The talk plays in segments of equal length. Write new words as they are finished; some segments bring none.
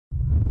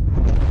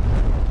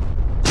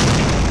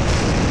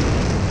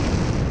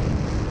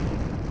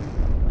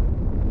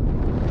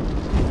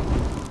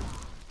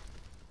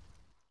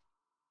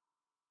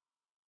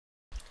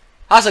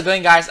How's it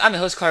going, guys? I'm your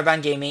host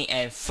Korriban Gaming,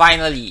 and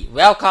finally,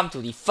 welcome to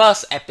the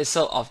first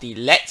episode of the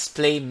Let's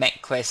Play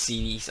MechQuest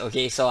series.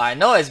 Okay, so I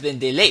know it's been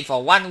delayed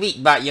for 1 week,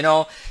 but you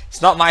know,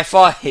 it's not my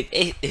fault.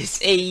 It's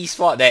AE's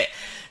fault that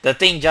the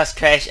thing just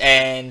crashed,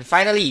 and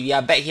finally we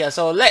are back here.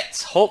 So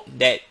let's hope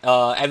that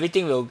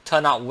everything will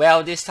turn out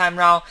well this time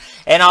round.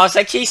 And I was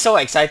actually so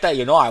excited,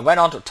 you know, I went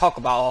on to talk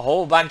about a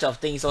whole bunch of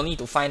things only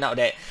to find out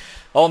that,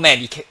 oh man,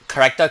 the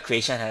character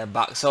creation had a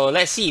bug. So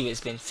let's see if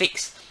it's been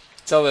fixed.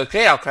 So we'll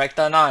create our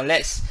character now and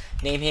let's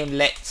name him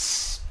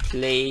Let's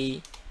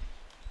Play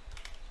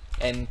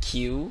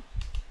MQ.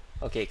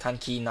 Okay, can't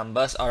key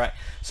numbers. Alright,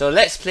 so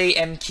Let's Play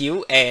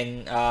MQ,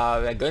 and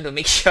we're going to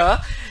make sure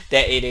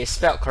that it is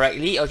spelled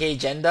correctly. Okay,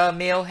 gender,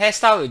 male.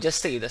 Hairstyle, we'll just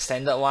stick with the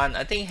standard one.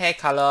 I think hair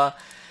color,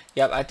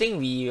 yep, I think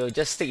we will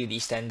just stick with the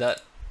standard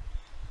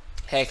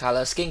hair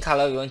color. Skin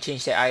color, we won't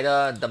change that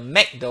either. The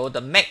mech though,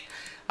 the mech,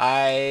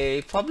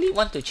 I probably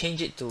want to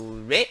change it to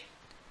red.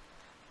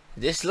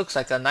 This looks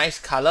like a nice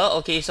color.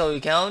 Okay, so you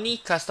can only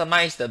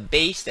customize the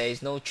base. There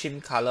is no trim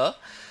color,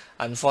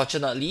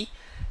 unfortunately.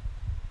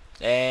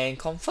 And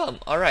confirm.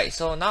 Alright,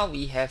 so now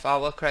we have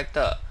our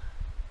character.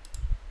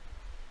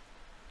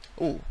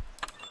 Ooh,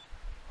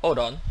 hold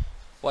on,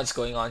 what's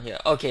going on here?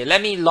 Okay,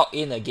 let me log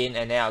in again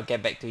and then I'll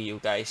get back to you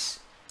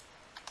guys.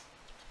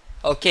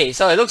 Okay,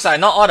 so it looks like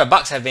not all the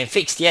bugs have been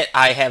fixed yet.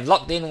 I have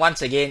logged in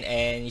once again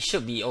and it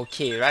should be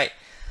okay, right?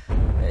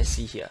 Let's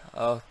see here.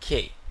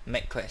 Okay,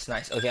 MechQuest,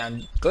 nice. Okay,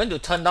 I'm going to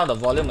turn down the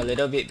volume a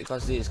little bit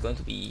because this is going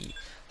to be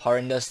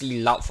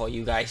horrendously loud for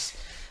you guys.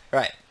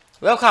 Right,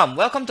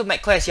 welcome to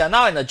MechQuest. You are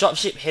now in a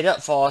dropship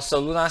headed for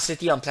Soluna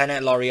City on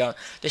planet Lorion.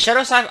 The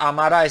Shadow Scythe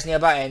Armada is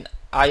nearby and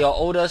are your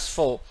oldest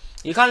foe.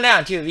 You can't land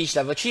until you reach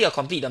level 3 or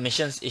complete the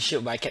missions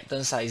issued by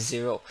Captain Size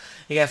 0.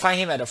 You can find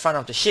him at the front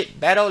of the ship.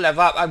 Battle,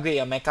 level up, upgrade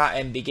your mecha,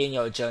 and begin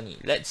your journey.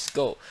 Let's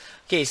go.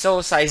 Okay,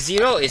 so Size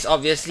 0 is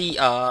obviously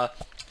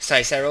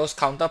Size 0's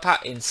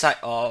counterpart inside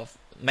of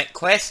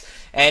MechQuest,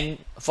 and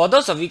for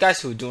those of you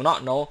guys who do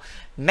not know,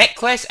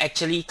 MechQuest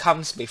actually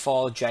comes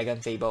before Dragon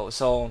Fable.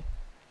 So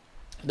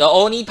the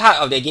only part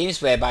of the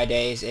games whereby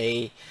there is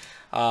a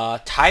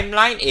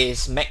timeline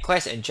is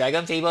MechQuest and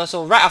Dragon Fable.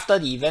 So right after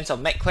the events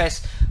of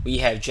MechQuest, we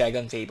have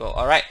Dragon Fable.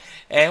 Alright,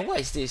 and what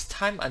is this?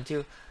 Time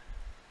until...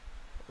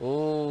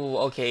 Oh,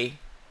 okay.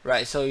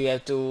 Right, so you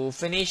have to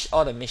finish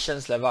all the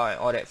missions, level and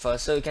all that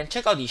first. So you can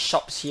check out the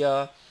shops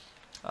here,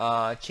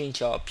 change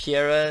your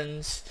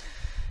appearance,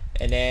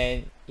 and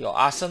then your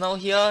arsenal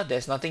here.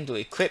 There's nothing to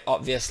equip,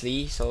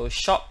 obviously. So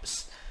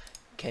shops,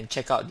 you can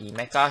check out the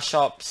mecha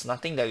shops.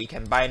 Nothing that we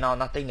can buy now,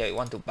 nothing that we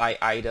want to buy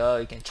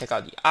either. You can check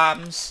out the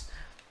arms,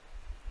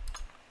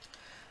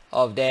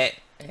 all of that,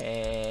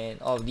 and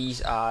all of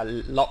these are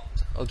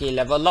locked. Okay,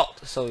 level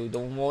locked, so you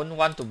won't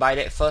want to buy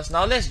that first.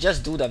 Now let's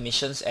just do the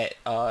missions at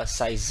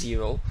size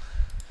 0.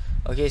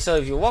 Okay, so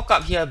if you walk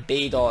up here,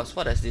 bay doors,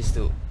 what does this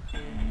do?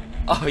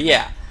 Oh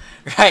yeah,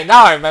 right,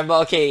 now I remember.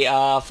 Okay,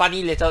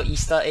 funny little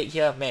Easter egg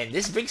here. Man,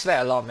 this brings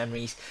back a lot of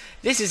memories.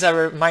 This is a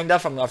reminder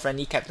from your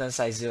friendly Captain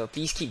Size 0.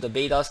 Please keep the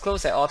bay doors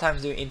closed at all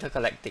times during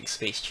intergalactic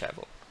space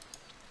travel.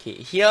 Okay,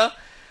 here,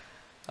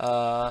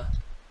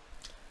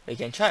 you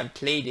can try and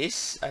play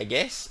this, I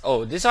guess.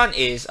 Oh, this one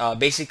is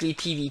basically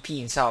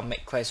PvP inside of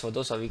MechQuest, for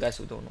those of you guys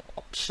who don't know.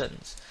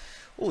 Options.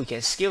 Oh, you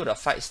can scale the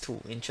fights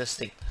too.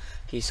 Interesting.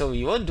 Okay, so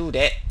we won't do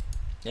that.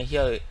 And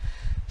here,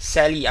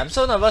 Sally, I'm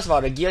so nervous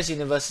about the Gears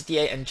University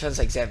entrance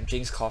exam.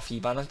 Drinks coffee,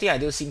 but nothing I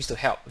do seems to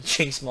help.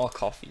 Drinks more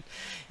coffee.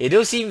 You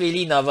do seem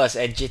really nervous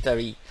and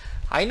jittery.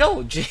 I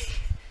know,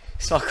 drink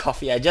more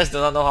coffee. I just do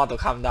not know how to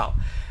calm down.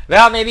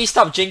 Well, maybe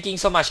stop drinking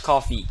so much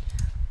coffee.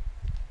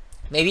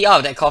 Maybe all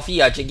of that coffee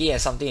you're drinking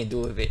has something to do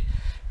with it.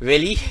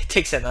 Really?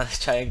 Takes another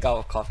giant gulp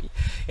of coffee.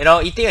 You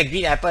know, eating a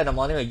green apple in the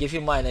morning will give you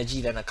more energy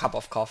than a cup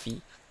of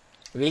coffee.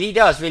 Really?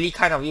 That was really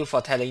kind of you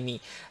for telling me.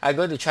 I'm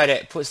going to try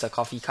that. Puts the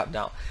coffee cup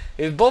down.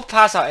 We both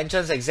pass our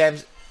entrance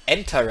exams.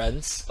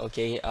 Entrance.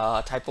 Okay,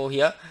 typo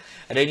here.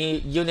 At the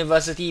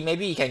university,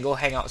 maybe you can go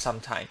hang out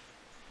sometime.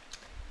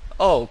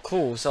 Oh,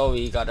 cool. So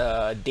we got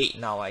a date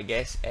now, I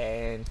guess.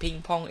 And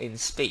ping pong in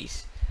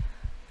space.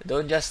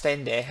 Don't just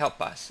stand there.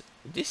 Help us.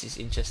 This is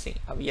interesting.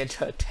 Are we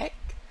under attack?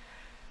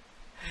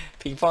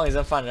 Ping pong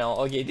isn't fun now.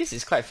 Okay, this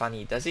is quite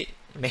funny. Does it?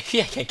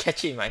 Maybe I can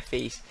catch it in my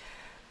face.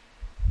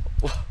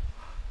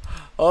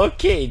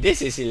 Okay,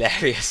 this is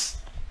hilarious.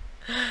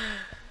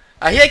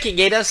 I hear King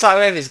Gaeden's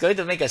Slugwave is going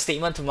to make a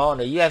statement tomorrow on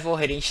the UFO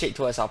heading straight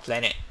towards our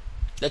planet.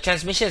 The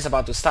transmission is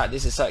about to start.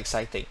 This is so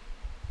exciting.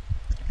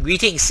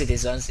 Greetings,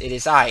 citizens. It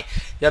is I,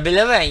 your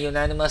beloved and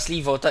unanimously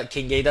voted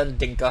King Gaeden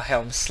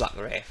Dinkelhelm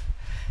Slugwave.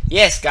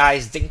 Yes,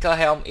 guys,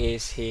 Dinkelhelm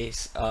is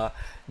his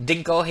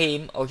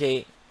Dinkelheim,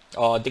 okay,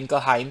 or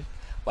Dinkelheim,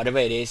 whatever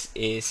it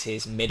is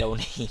his middle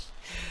name.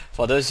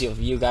 For those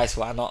of you guys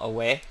who are not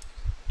aware.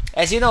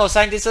 As you know,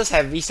 scientists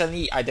have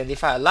recently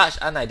identified a large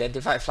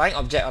unidentified flying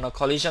object on a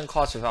collision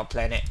course with our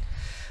planet.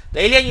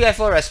 The alien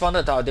UFO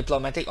responded to our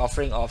diplomatic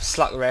offering of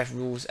Slugwave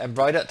rules,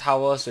 embroidered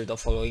towers with the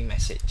following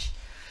message.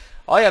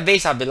 All your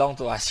base are belong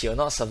to us. You'll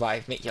not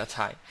survive. Make your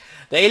time.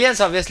 The aliens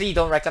obviously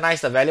don't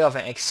recognize the value of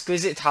an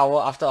exquisite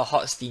tower after a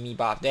hot steamy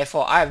bath.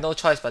 Therefore, I have no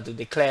choice but to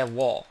declare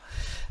war.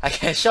 I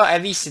can assure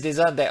every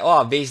citizen that all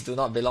our base do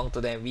not belong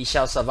to them. We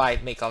shall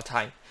survive. Make our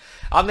time.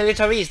 Our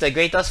military is the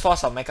greatest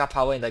force of mecha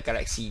power in the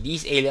galaxy.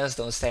 These aliens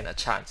don't stand a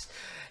chance.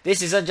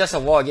 This isn't just a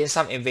war against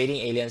some invading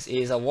aliens. It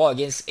is a war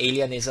against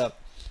alienism.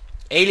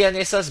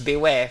 Alienisers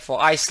beware,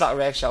 for I, Slug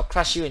Rev, shall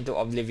crush you into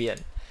oblivion.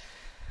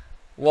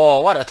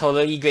 Whoa, what a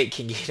totally great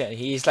King Gideon.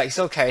 He is like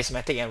so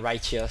charismatic and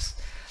righteous.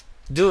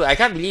 Dude, I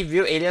can't believe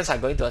real aliens are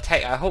going to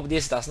attack. I hope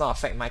this does not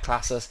affect my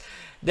classes.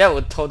 That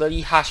would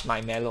totally hush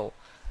my mellow.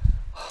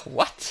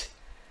 What?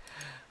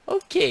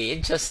 Okay,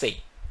 interesting.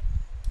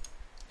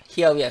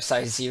 Here we have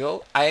Size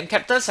Zero. I am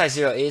Captain Size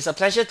Zero. It is a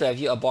pleasure to have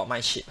you aboard my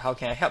ship. How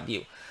can I help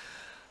you?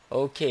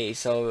 Okay,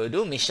 so we'll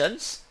do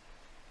missions.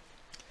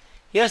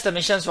 Here's the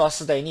missions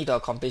roster that you need to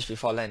accomplish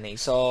before landing.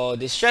 So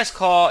Distress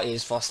Call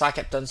is for Star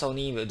Captains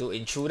only. We'll do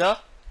Intruder.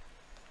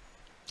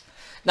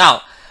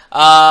 Now,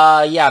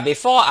 yeah,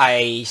 before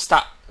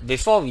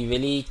we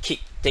really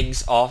kick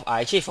things off, I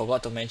actually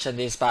forgot to mention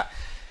this, but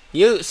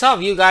some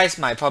of you guys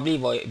might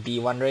probably be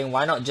wondering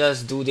why not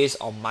just do this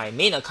on my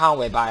main account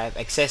whereby I have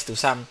access to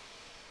some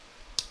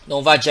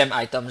Nova Gem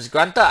items.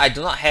 Granted, I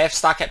do not have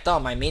Star Captain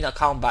on my main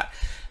account, but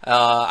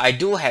I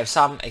do have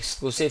some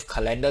exclusive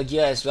calendar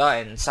gear as well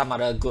and some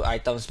other good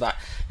items, but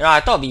you know, I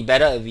thought it'd be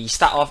better if we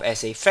start off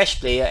as a fresh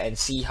player and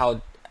see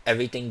how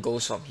everything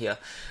goes from here.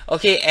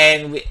 Okay,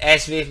 and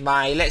as with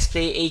my Let's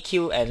Play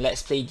AQ and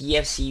Let's Play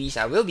DF series,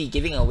 I will be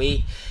giving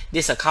away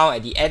this account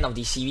at the end of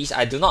the series.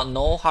 I do not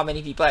know how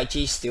many people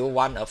actually still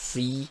want a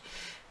free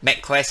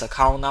MechQuest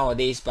account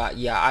nowadays, but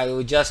yeah, I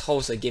will just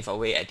host a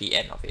giveaway at the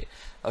end of it.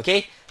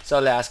 Okay, so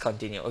let us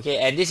continue. Okay,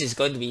 and this is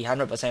going to be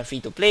 100% free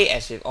to play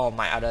as with all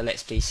my other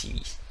Let's Play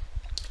series.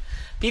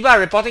 People are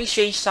reporting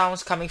strange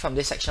sounds coming from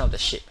this section of the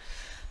ship.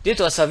 Due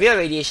to a severe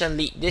radiation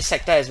leak, this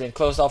sector has been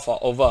closed off for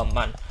over a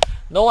month.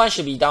 No one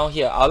should be down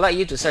here. I'd like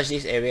you to search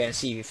this area and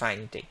see if you find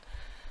anything.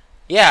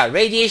 Yeah,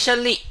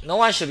 radiation leak. No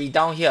one should be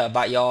down here,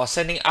 but you're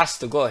sending us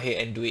to go ahead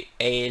and do it.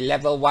 A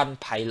level 1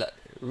 pilot.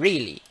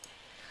 Really?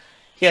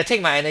 Here,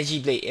 take my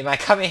energy blade. It might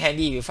come in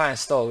handy if you find a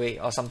stowaway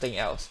or something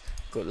else.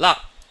 Good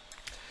luck.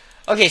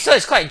 Okay, so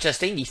it's quite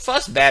interesting. The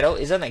first battle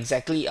isn't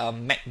exactly a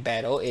mech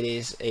battle. It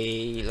is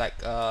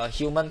a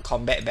human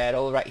combat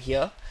battle right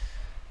here.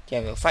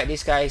 Okay, we'll fight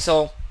this guy.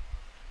 So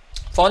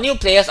for new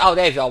players out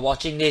there, if you're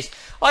watching this,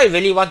 all you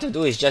really want to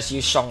do is just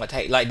use strong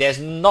attack. Like, there's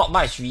not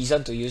much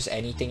reason to use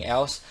anything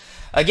else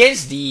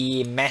against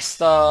the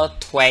Master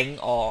Twang,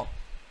 or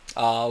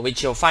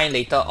which you'll find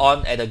later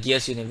on at the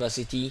Gears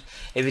University.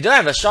 If you don't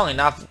have a strong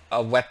enough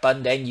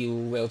weapon, then you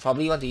will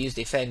probably want to use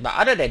defense. But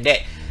other than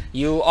that,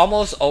 you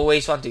almost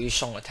always want to use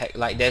strong attack.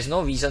 Like, there's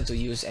no reason to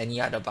use any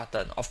other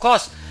button. Of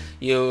course,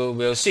 you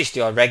will switch to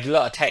your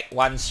regular attack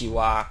once you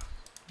are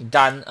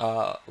done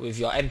with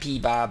your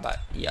MP bar, but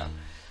yeah.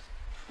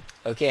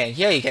 Okay, and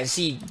here you can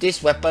see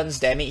this weapon's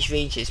damage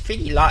range is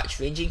pretty large,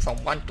 ranging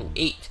from 1 to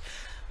 8.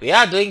 We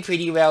are doing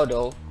pretty well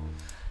though.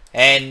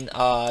 And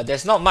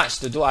there's not much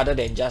to do other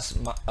than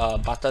just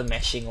button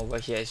mashing over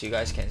here, as you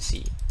guys can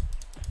see.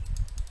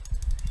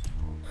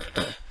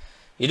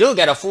 You do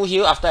get a full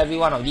heal after every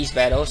one of these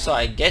battles, so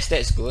I guess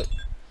that's good.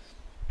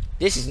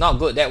 This is not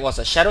good. That was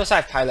a Shadow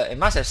Scythe pilot. It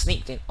must have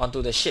sneaked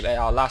onto the ship at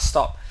our last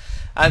stop.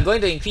 I'm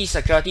going to increase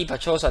security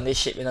patrols on this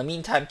ship. In the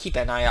meantime, keep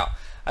an eye out.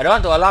 I don't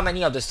want to alarm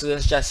any of the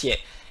students just yet.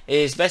 It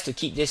is best to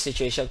keep this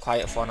situation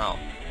quiet for now.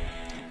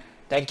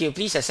 Thank you.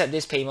 Please accept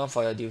this payment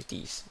for your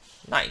duties.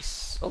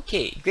 Nice.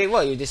 Okay, great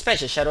work. You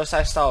dispatched a Shadow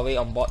Scythe stowaway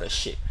on board the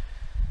ship.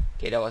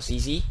 Okay, that was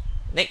easy.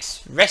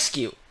 Next,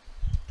 rescue.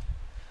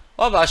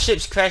 All of our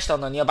ships crashed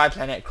on a nearby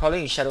planet,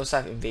 crawling with Shadow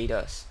Scythe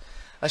invaders.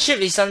 A ship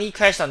recently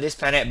crashed on this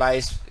planet but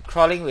is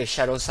crawling with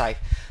Shadow Scythe.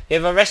 We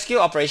have a rescue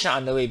operation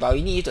underway, but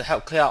we need you to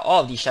help clear out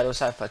all of the Shadow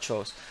Scythe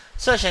patrols.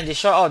 Search and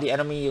destroy all the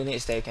enemy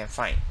units that you can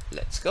find.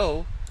 Let's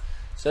go.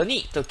 So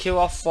need to kill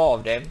off 4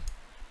 of them.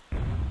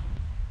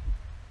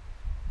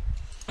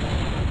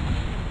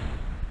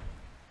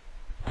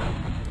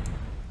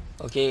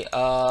 Okay,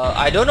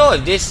 I don't know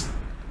if this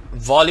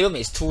volume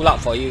is too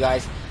loud for you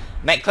guys.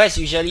 MechQuest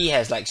usually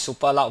has like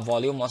super loud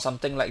volume or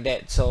something like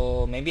that,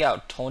 so maybe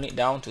I'll tone it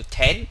down to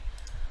 10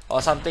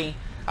 or something.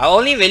 I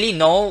only really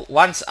know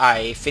once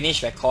I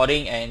finish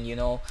recording and, you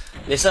know,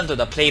 listen to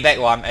the playback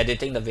while I'm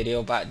editing the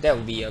video, but that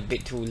would be a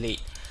bit too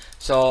late.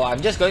 So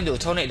I'm just going to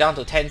tone it down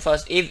to 10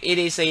 first. If it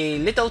is a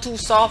little too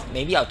soft,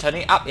 maybe I'll turn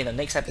it up in the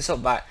next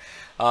episode, but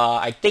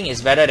I think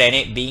it's better than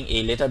it being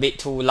a little bit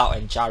too loud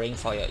and jarring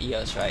for your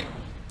ears, right?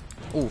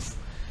 Oof.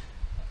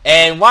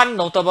 And one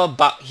notable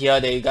bug here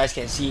that you guys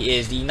can see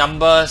is the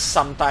numbers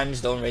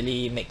sometimes don't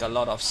really make a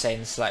lot of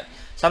sense. Like,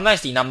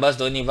 sometimes the numbers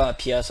don't even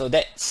appear, so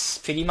that's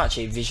pretty much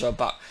a visual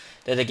bug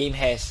that the game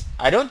has.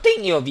 I don't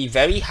think it will be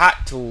very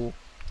hard to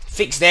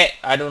fix that.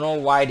 I don't know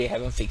why they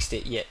haven't fixed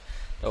it yet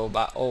though,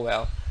 but oh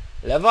well.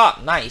 Level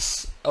up,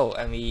 nice. Oh,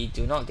 and we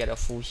do not get a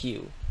full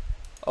heal.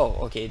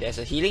 Oh, okay, there's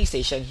a healing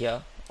station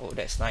here. Oh,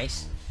 that's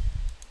nice.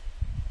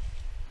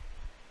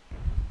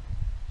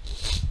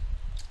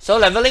 So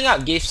leveling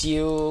up gives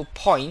you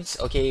points,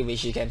 okay,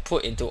 which you can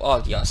put into all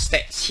of your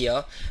stats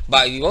here,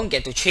 but you won't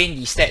get to train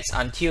the stats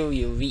until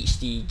you reach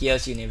the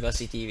Gears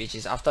University, which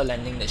is after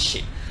landing the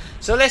ship.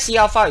 So let's see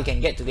how far we can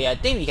get today. I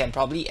think we can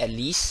probably at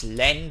least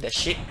land the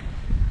ship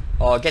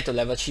or get to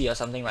level 3 or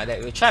something like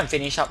that. We'll try and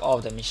finish up all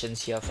of the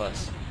missions here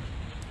first.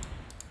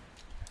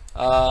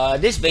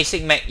 This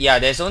basic mech, yeah,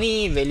 there's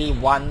only really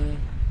one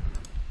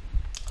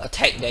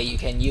attack that you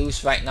can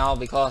use right now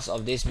because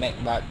of this mech,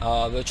 but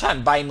we'll try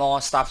and buy more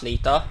stuff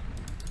later.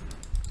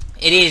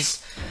 It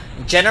is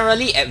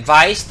generally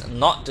advised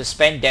not to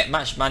spend that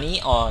much money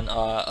on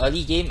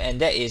early game, and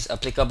that is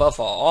applicable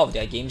for all of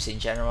their games in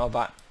general,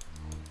 but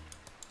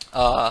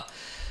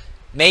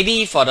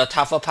maybe for the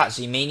tougher parts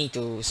we may need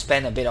to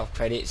spend a bit of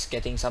credits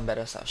getting some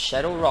better stuff.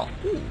 Shadow Rock.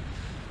 Ooh.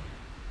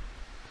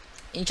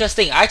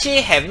 Interesting. I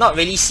actually have not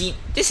really seen,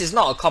 this is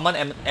not a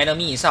common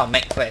enemy inside of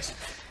MechQuest,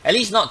 at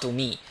least not to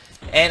me.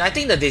 And I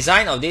think the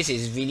design of this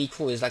is really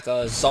cool. It's like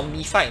a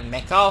zombified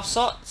mecha of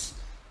sorts.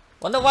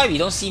 Wonder why we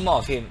don't see more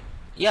of him.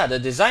 Yeah, the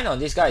design on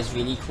this guy is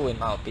really cool in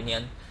my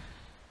opinion.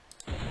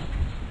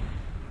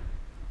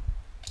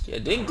 You're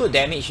doing good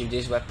damage with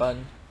this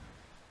weapon.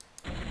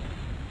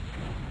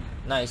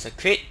 Nice, a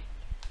crit.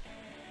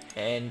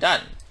 And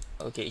done.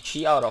 Okay,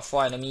 3 out of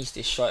 4 enemies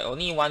destroyed.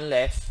 Only 1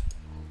 left.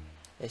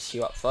 Let's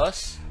heal up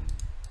first.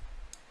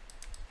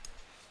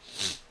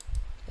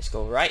 Let's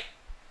go right.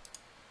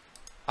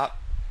 Up.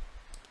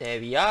 There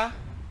we are.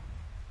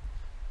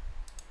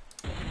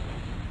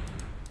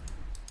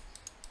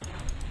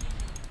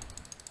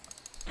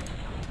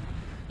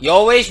 You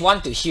always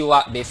want to heal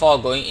up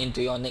before going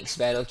into your next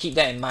battle. Keep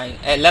that in mind.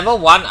 At level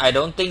 1, I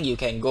don't think you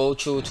can go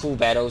through 2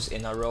 battles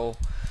in a row.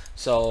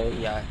 So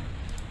yeah.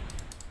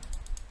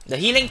 The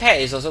healing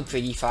pad is also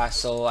pretty fast,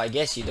 so I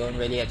guess you don't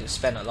really have to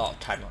spend a lot of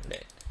time on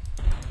that.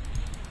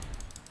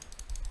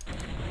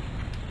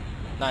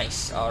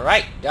 Nice.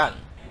 Alright, done.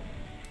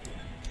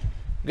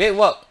 Great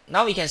work.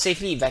 Now we can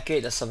safely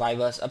evacuate the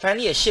survivors.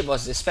 Apparently a ship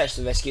was dispatched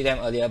to rescue them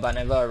earlier but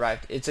never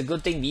arrived. It's a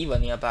good thing we were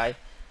nearby.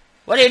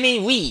 What do you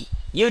mean we?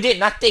 You did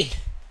nothing.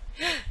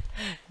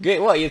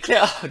 Great work. You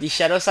cleared out the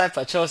shadow side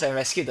patrols and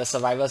rescued the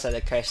survivors at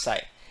the crash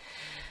site.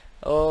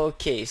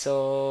 Okay,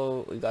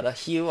 so we got a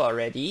heal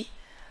already.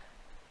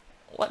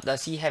 What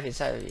does he have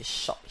inside of his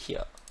shop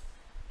here?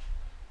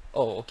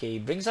 Oh, okay.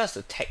 It brings us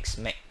to Tex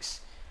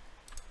Mex.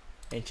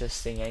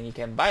 Interesting. And you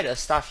can buy the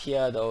stuff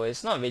here though.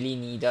 It's not really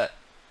needed.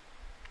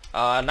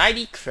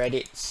 90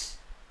 credits.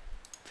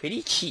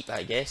 Pretty cheap,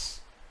 I guess.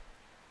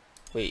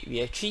 Wait, we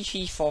have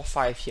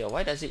 3345 here.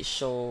 Why does it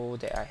show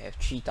that I have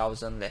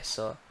 3000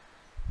 lesser?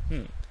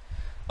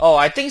 Oh,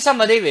 I think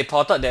somebody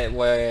reported that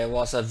there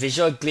was a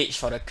visual glitch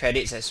for the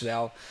credits as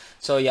well.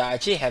 So yeah, I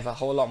actually have a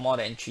whole lot more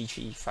than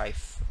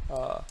 335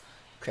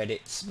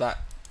 credits. But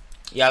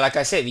yeah, like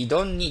I said, we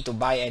don't need to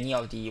buy any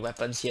of the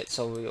weapons yet.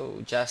 So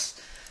we'll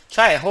just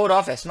try and hold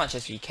off as much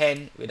as we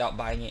can without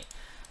buying it.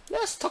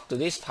 Let's talk to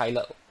this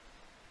pilot.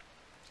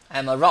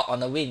 I'm a rock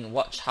on the wind.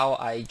 Watch how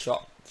I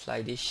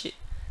fly this shit.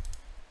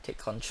 Take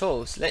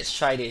controls. Let's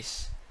try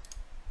this.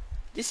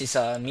 This is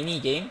a mini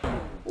game.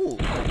 Ooh.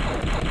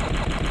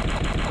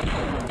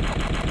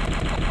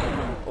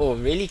 Oh,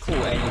 really cool.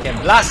 And you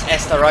can blast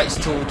asteroids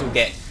too to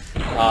get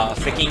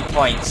freaking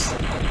points.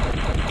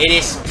 It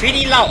is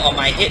pretty loud on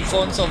my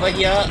headphones over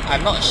here.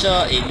 I'm not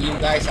sure if you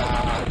guys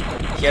are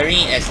hearing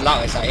it as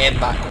loud as I am,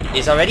 but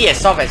it's already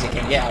as soft as it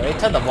can get. I already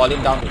turned the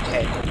volume down to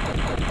 10.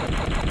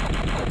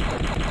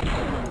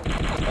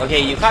 Okay,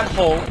 you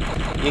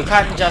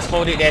can't just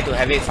hold it there to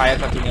have it fire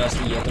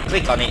continuously. You have to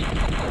click on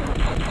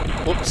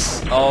it.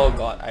 Oops. Oh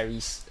god,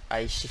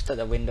 I shifted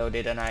the window,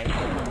 didn't I?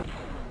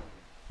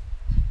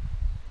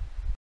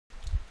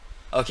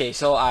 Okay,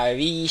 so I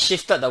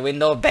re-shifted the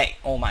window back.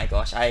 Oh my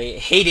gosh, I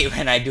hate it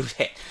when I do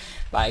that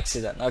by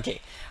accident.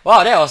 Okay.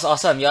 Wow, that was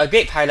awesome. You're a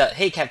great pilot.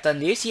 Hey Captain,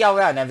 do you see how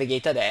well I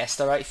navigated the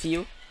asteroid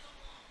field?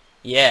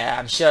 Yeah,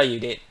 I'm sure you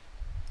did.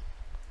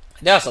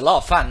 That was a lot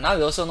of fun. Now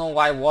you also know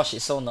why Wash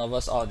is so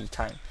nervous all the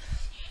time.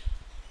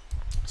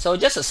 So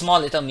just a small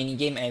little mini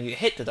game and we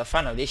head to the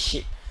front of this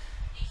ship.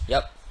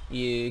 Yep,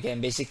 you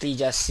can basically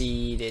just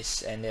see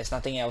this and there's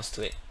nothing else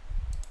to it.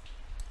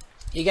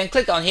 You can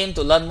click on him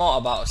to learn more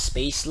about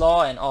space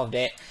law and all of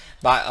that,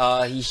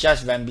 but he's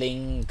just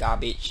rambling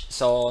garbage,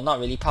 so not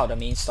really part of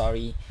the main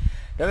story.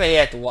 Don't really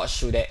have to watch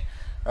through that.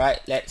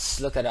 Right,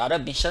 let's look at the other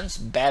missions.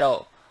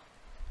 Battle.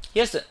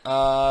 Here's the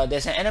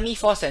there's an enemy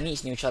force that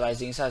needs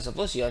neutralizing, so I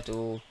suppose you have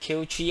to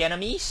kill 3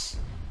 enemies.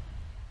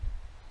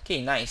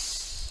 Okay,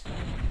 nice.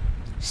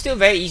 Still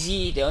very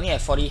easy. They only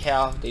have 40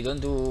 health. They don't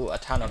do a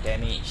ton of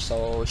damage,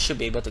 so should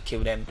be able to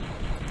kill them.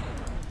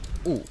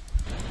 Ooh.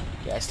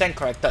 Yeah, I stand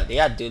corrected. They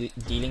are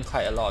dealing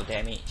quite a lot of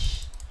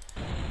damage.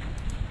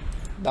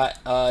 But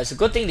it's a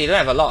good thing they don't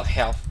have a lot of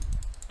health.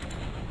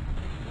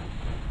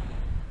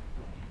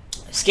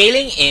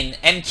 Scaling in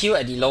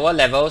MQ at the lower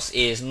levels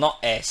is not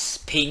as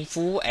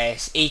painful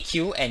as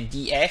AQ and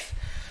DF.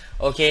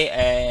 Okay,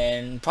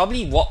 and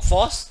probably Warp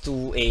Force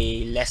to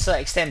a lesser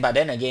extent, but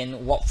then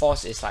again, Warp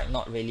Force is like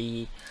not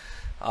really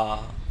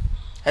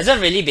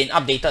Hasn't really been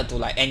updated to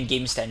like end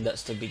game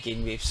standards to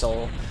begin with,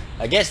 so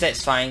I guess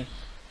that's fine.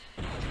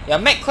 Yeah,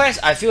 MechQuest,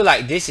 I feel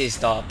like this is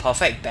the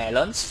perfect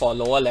balance for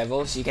lower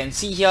levels. You can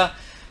see here,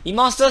 the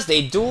monsters,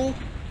 they do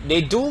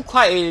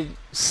quite a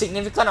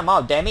significant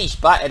amount of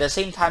damage, but at the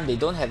same time they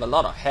don't have a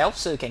lot of health,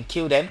 so you can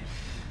kill them.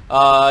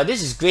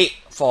 This is great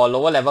for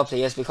lower level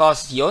players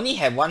because you only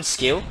have one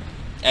skill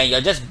and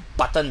you're just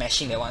button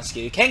mashing that one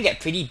skill. It can get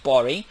pretty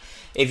boring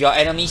if your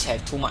enemies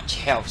have too much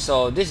health,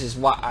 so this is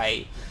what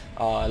I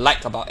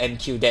like about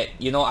MQ, that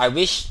I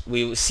wish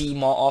we would see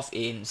more of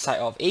inside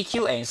of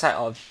AQ and inside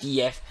of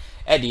DF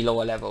at the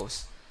lower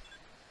levels.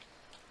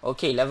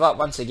 Okay, level up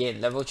once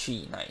again, level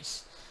 3,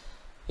 nice.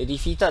 We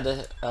defeated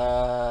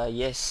the,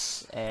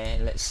 yes,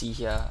 and let's see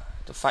here,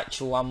 to fight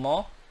through one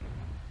more.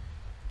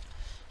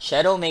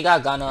 Shadow Mega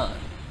Gunner.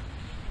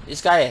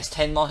 This guy has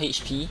 10 more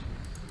HP.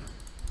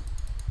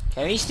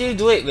 Can we still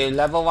do it with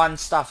level 1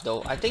 stuff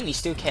though? I think we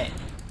still can.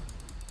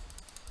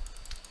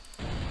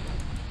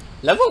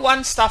 Level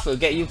 1 stuff will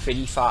get you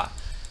pretty far.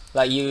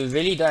 Like, you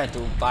really don't have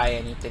to buy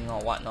anything or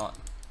whatnot.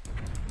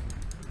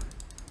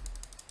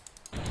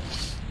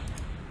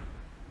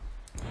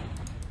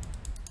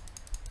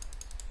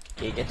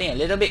 Okay, getting a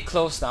little bit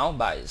close now,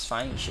 but it's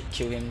fine. We should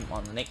kill him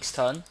on the next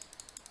turn.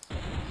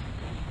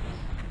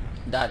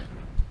 Done.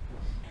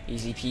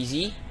 Easy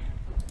peasy.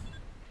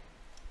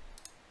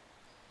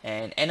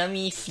 And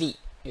enemy fleet.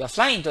 You are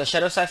flying into a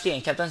Shadow Side fleet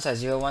and Captain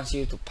Sub-Zero wants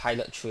you to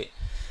pilot through it.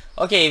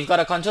 Okay, we've got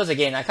the controls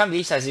again. I can't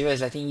believe Sub-Zero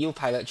is letting you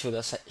pilot through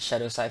the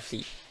Shadow Side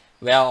fleet.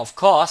 Well, of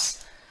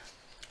course,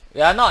 we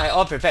are not at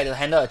all prepared to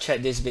handle a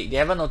threat this big. They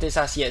haven't noticed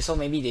us yet, so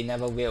maybe they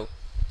never will.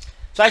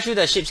 Fly through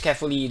the ships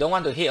carefully. You don't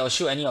want to hit or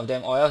shoot any of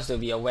them, or else they'll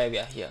be aware we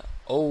are here.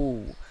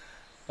 Oh,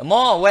 the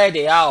more aware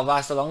they are of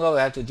us, the longer we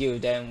have to deal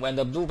with them. When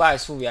the blue bar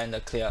is full, we are in the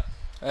clear.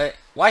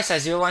 Why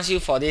Sub-Zero wants you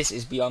for this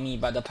is beyond me,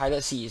 but the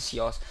pilot seat is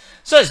yours.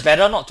 So it's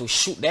better not to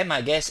shoot them,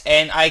 I guess.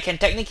 And I can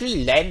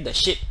technically land the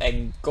ship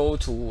and go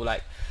to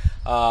like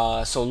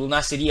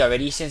Soluna City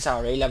already, since I'm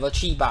already level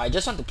 3, but I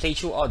just want to play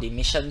through all the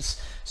missions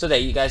so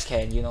that you guys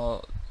can,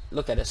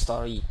 look at the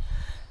story.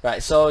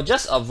 Right, so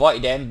just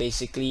avoid them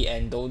basically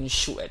and don't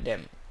shoot at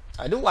them.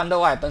 I do wonder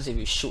what happens if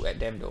you shoot at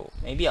them though.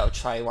 Maybe I'll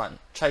try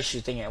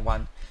shooting at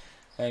one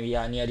when we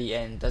are near the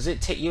end. Does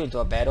it take you into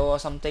a battle or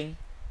something?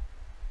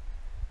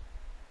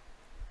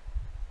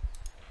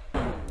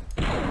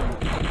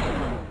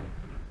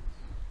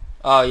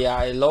 Oh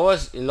yeah, it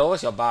lowers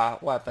your bar.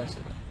 What happens?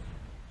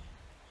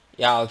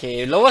 Yeah,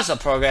 okay, it lowers the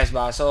progress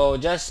bar, so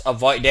just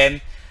avoid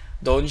them.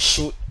 Don't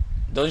shoot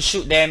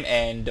them,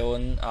 and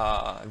don't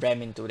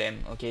ram into them,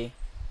 okay?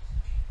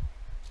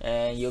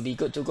 And you'll be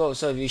good to go.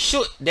 So if you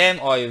shoot them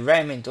or you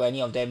ram into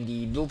any of them,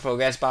 the blue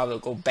progress bar will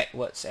go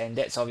backwards, and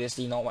that's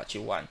obviously not what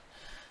you want.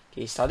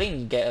 Okay, starting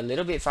to get a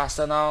little bit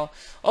faster now.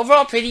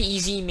 Overall, pretty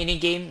easy mini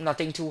game,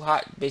 nothing too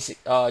hard.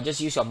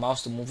 Just use your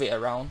mouse to move it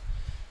around,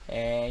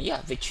 and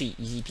yeah, victory,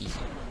 easy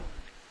peasy.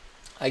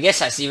 I guess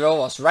Sub-Zero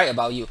was right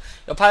about you.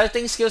 Your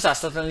piloting skills are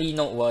certainly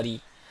noteworthy.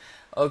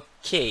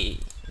 Okay,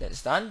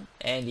 that's done.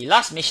 And the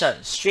last mission,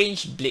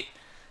 Strange Blip,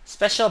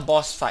 special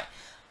boss fight.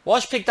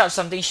 Watch picked up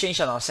something strange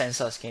on our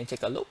sensors. Can you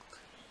take a look?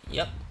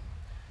 Yep.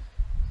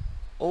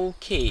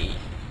 Okay,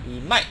 we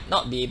might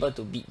not be able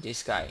to beat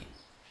this guy.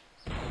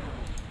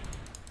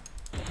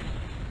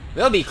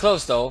 We'll be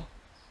close though.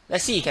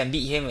 Let's see if you can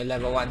beat him with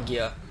level 1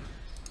 gear.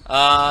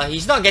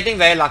 He's not getting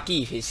very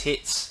lucky with his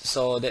hits,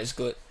 so that's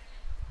good.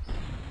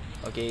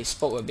 Okay,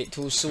 spoke a bit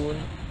too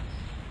soon.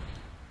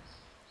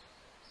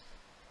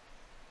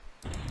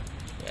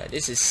 Yeah,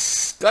 this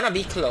is gonna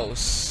be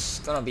close.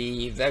 Gonna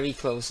be very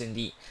close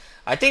indeed.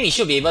 I think we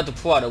should be able to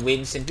pull out the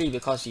win simply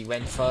because we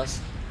went first.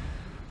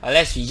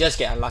 Unless we just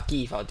get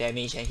unlucky with our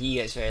damage and he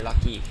gets very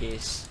lucky with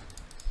his.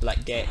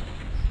 Like that.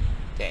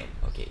 Damn,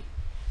 okay.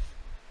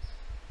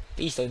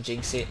 Please don't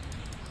jinx it.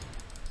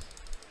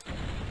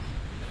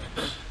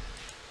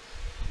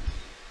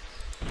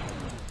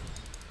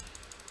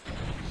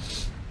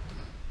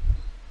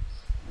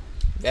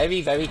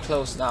 Very, very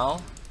close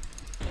now.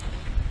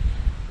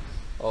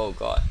 Oh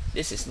god,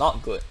 this is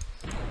not good.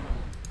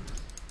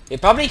 You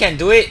probably can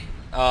do it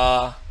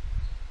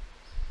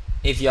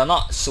if you're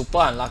not super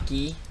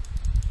unlucky.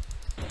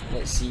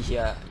 Let's see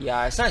here.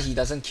 Yeah, as long as he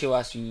doesn't kill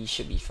us, we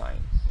should be fine.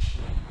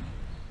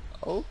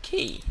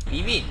 Okay,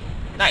 we win.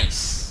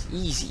 Nice.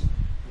 Easy.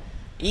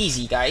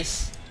 Easy,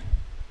 guys.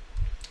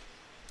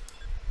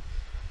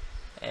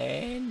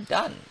 And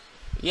done.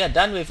 We are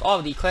done with all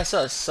of the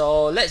quests,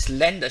 so let's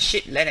land the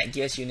ship, land at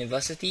Gears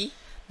University.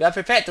 We are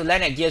prepared to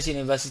land at Gears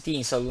University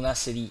in Soluna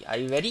City. Are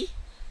you ready?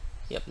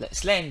 Yep,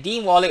 let's land.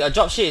 Dean Warlick, a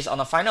dropship is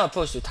on a final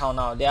approach to town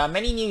now. There are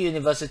many new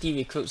university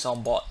recruits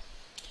on board.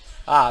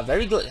 Ah,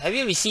 very good. Have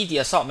you received the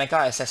assault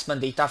mecha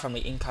assessment data from the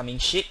incoming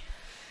ship?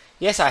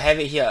 Yes, I have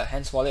it here.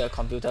 Hence Warlick, a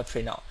computer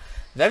printout.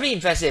 Very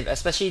impressive,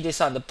 especially this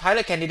one. The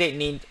pilot candidate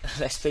named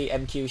Let's Play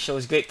MQ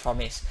shows great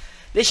promise.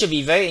 This should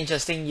be very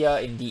interesting year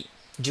indeed.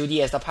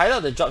 Judy, as the pilot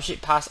of the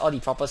dropship, passed all the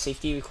proper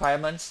safety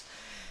requirements.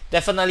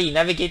 Definitely,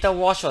 Navigator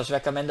Wash was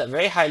recommended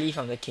very highly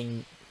from the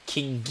King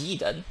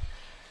Geedon.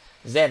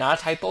 Is there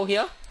another typo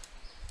here?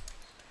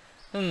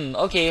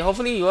 Okay,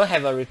 hopefully you won't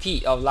have a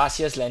repeat of last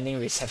year's landing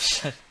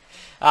reception.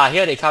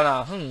 Here they come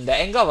now. The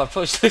angle of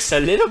approach looks a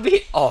little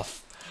bit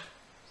off.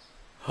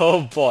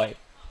 Oh boy.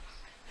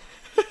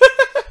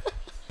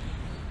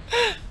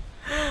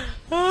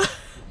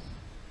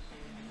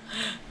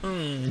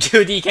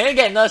 Judy, can you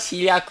get Nurse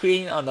Helia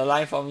Queen on the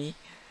line for me?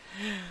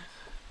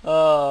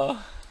 Helia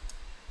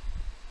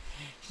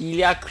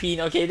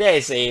Queen, okay, that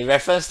is a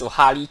reference to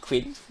Harley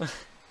Quinn.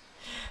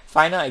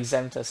 Final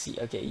exam to see.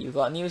 Okay, you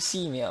got new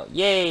C-mail.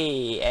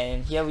 Yay!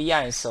 And here we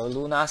are in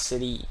Soluna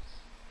City.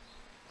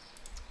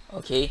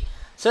 Okay,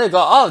 so you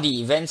got all of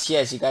the events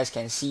here as you guys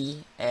can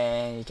see,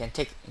 and you can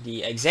take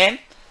the exam.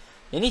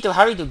 You need to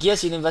hurry to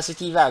Gears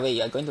University right away.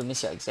 You're going to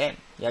miss your exam.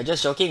 You're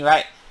just joking,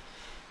 right?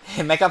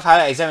 Mecha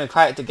pilot exam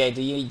required to get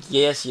to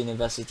Gears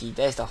University.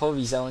 That's the whole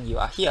reason you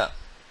are here.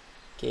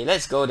 Okay,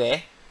 let's go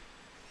there.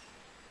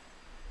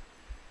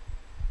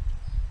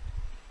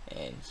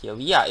 And here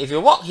we are. If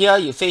you walk here,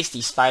 you face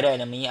the spider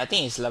enemy. I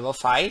think it's level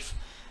 5.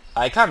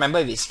 I can't remember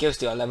if it scales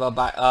to your level,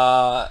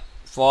 but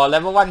for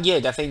level 1 gear,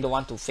 you definitely don't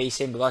want to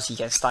face him because he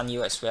can stun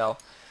you as well.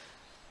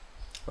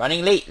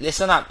 Running late,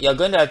 listen up. You're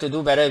going to have to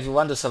do better if you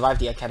want to survive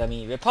the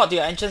academy. Report to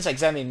your entrance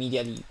exam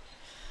immediately.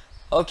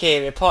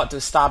 Okay, report to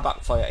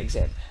Starbucks for your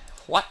exam.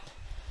 What?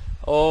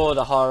 Oh,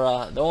 the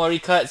horror. Don't worry,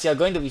 Kurtz, you're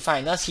going to be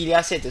fine. Nurse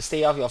Helia said to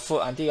stay off your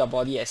foot until your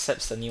body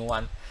accepts the new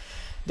one.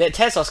 That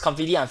test was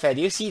completely unfair. Do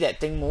you see that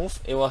thing move?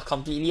 It was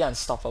completely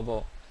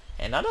unstoppable.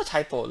 Another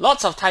typo.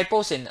 Lots of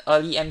typos in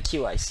early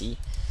MQ, I see.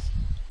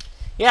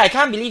 Yeah, I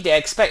can't believe they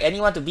expect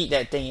anyone to beat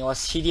that thing. It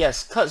was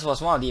hideous. Kurtz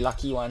was one of the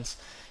lucky ones.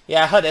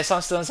 Yeah, I heard that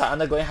some students are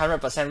undergoing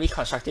 100%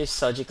 reconstructive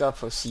surgical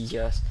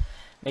procedures.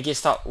 Make it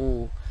stop.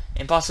 Ooh.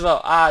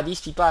 Impossible.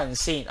 These people are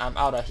insane. I'm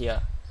out of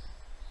here.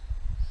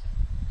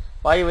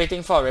 What are you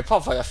waiting for?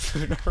 Report for your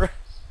funeral.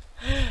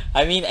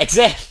 I mean,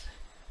 exam.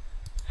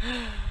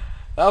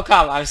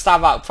 Welcome, I'm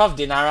Starbuck, Prof.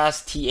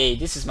 Dinara's TA.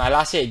 This is my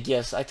last year at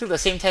Gears. I took the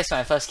same test when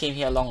I first came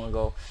here long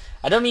ago.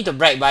 I don't mean to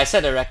brag, but I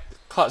set the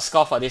record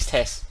score for this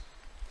test.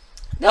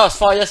 That was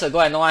 4 years ago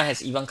and no one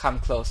has even come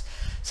close.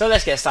 So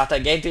let's get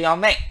started. Get into your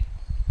mech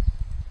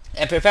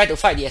and prepare to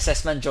fight the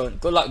assessment drone.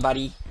 Good luck,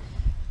 buddy.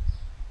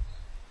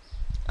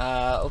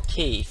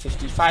 Okay,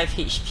 55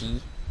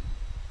 HP.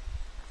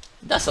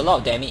 That's a lot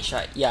of damage,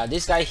 right? Yeah,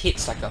 this guy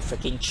hits like a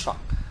freaking truck.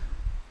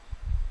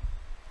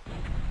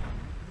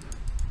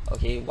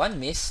 Okay, 1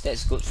 miss.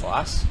 That's good for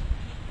us.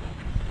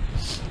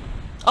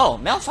 Oh,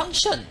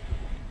 malfunction.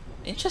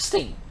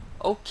 Interesting.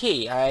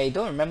 Okay, I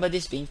don't remember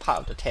this being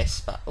part of the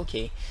test, but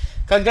okay.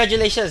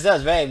 Congratulations, that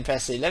was very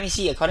impressive. Let me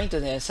see, according to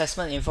the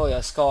assessment info,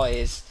 your score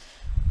is...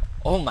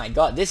 Oh my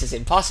god, this is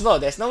impossible.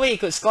 There's no way you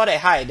could score that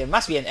high. There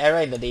must be an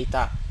error in the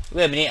data.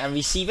 Wait a minute, I'm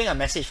receiving a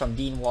message from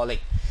Dean Warlick.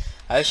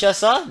 Are you sure,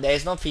 sir? There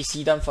is no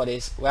precedent for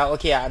this. Well,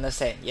 okay, I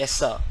understand. Yes,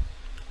 sir.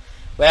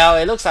 Well,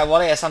 it looks like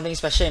Warlick has something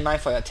special in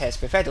mind for your test.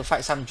 Prepare to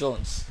fight some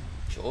drones.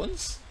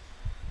 Drones?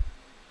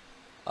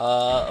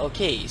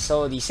 Okay,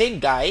 so the same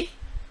guy,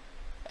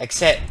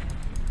 except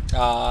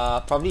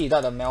probably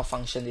without the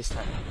malfunction this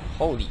time.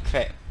 Holy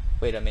crap.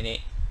 Wait a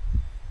minute.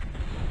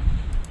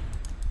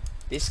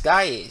 This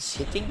guy is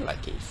hitting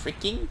like a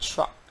freaking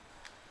truck.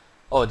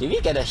 Oh, did we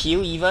get a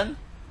heal even?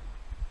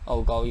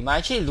 Oh god, we might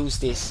actually lose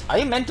this. Are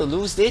you meant to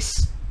lose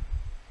this?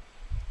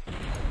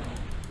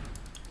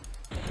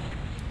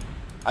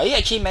 Are you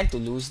actually meant to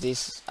lose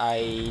this?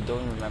 I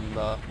don't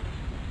remember.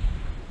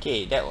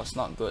 Okay, that was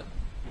not good.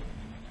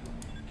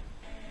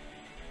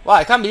 Wow,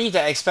 I can't believe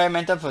that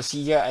experimental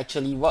procedure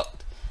actually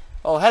worked.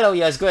 Oh, hello,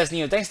 you're as good as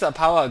new. Thanks to the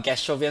power of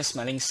Gastrovian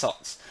smelling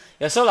salts.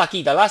 You're so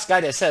lucky. The last guy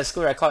that set a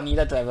school record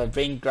needed to have a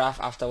brain graft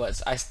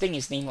afterwards. I think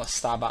his name was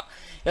Starbuck.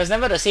 He was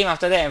never the same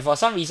after that, and for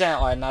some reason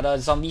or another,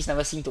 zombies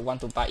never seemed to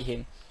want to bite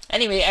him.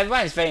 Anyway,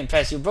 everyone is very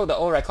impressed. You broke the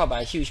old record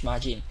by a huge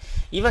margin.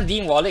 Even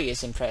Dean Warlick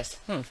is impressed.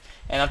 And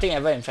nothing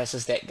ever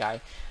impresses that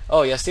guy.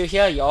 Oh, you're still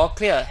here? You're all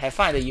clear. Have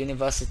fun at the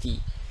university.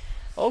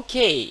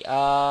 Okay,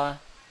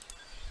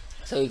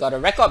 so we got a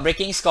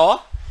record-breaking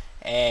score,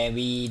 and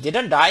we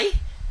didn't die,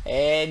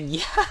 and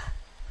yeah.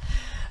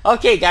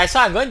 Okay guys,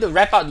 so I'm going to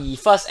wrap up the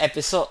first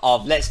episode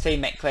of Let's Play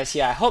MechQuest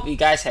here. I hope you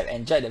guys have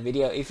enjoyed the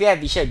video. If you have,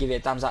 be sure to give it a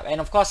thumbs up,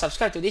 and of course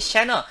subscribe to this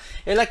channel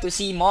if you'd like to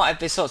see more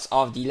episodes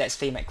of the Let's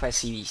Play MechQuest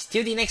series.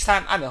 Till the next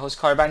time, I'm your host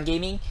Korriban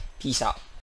Gaming. Peace out.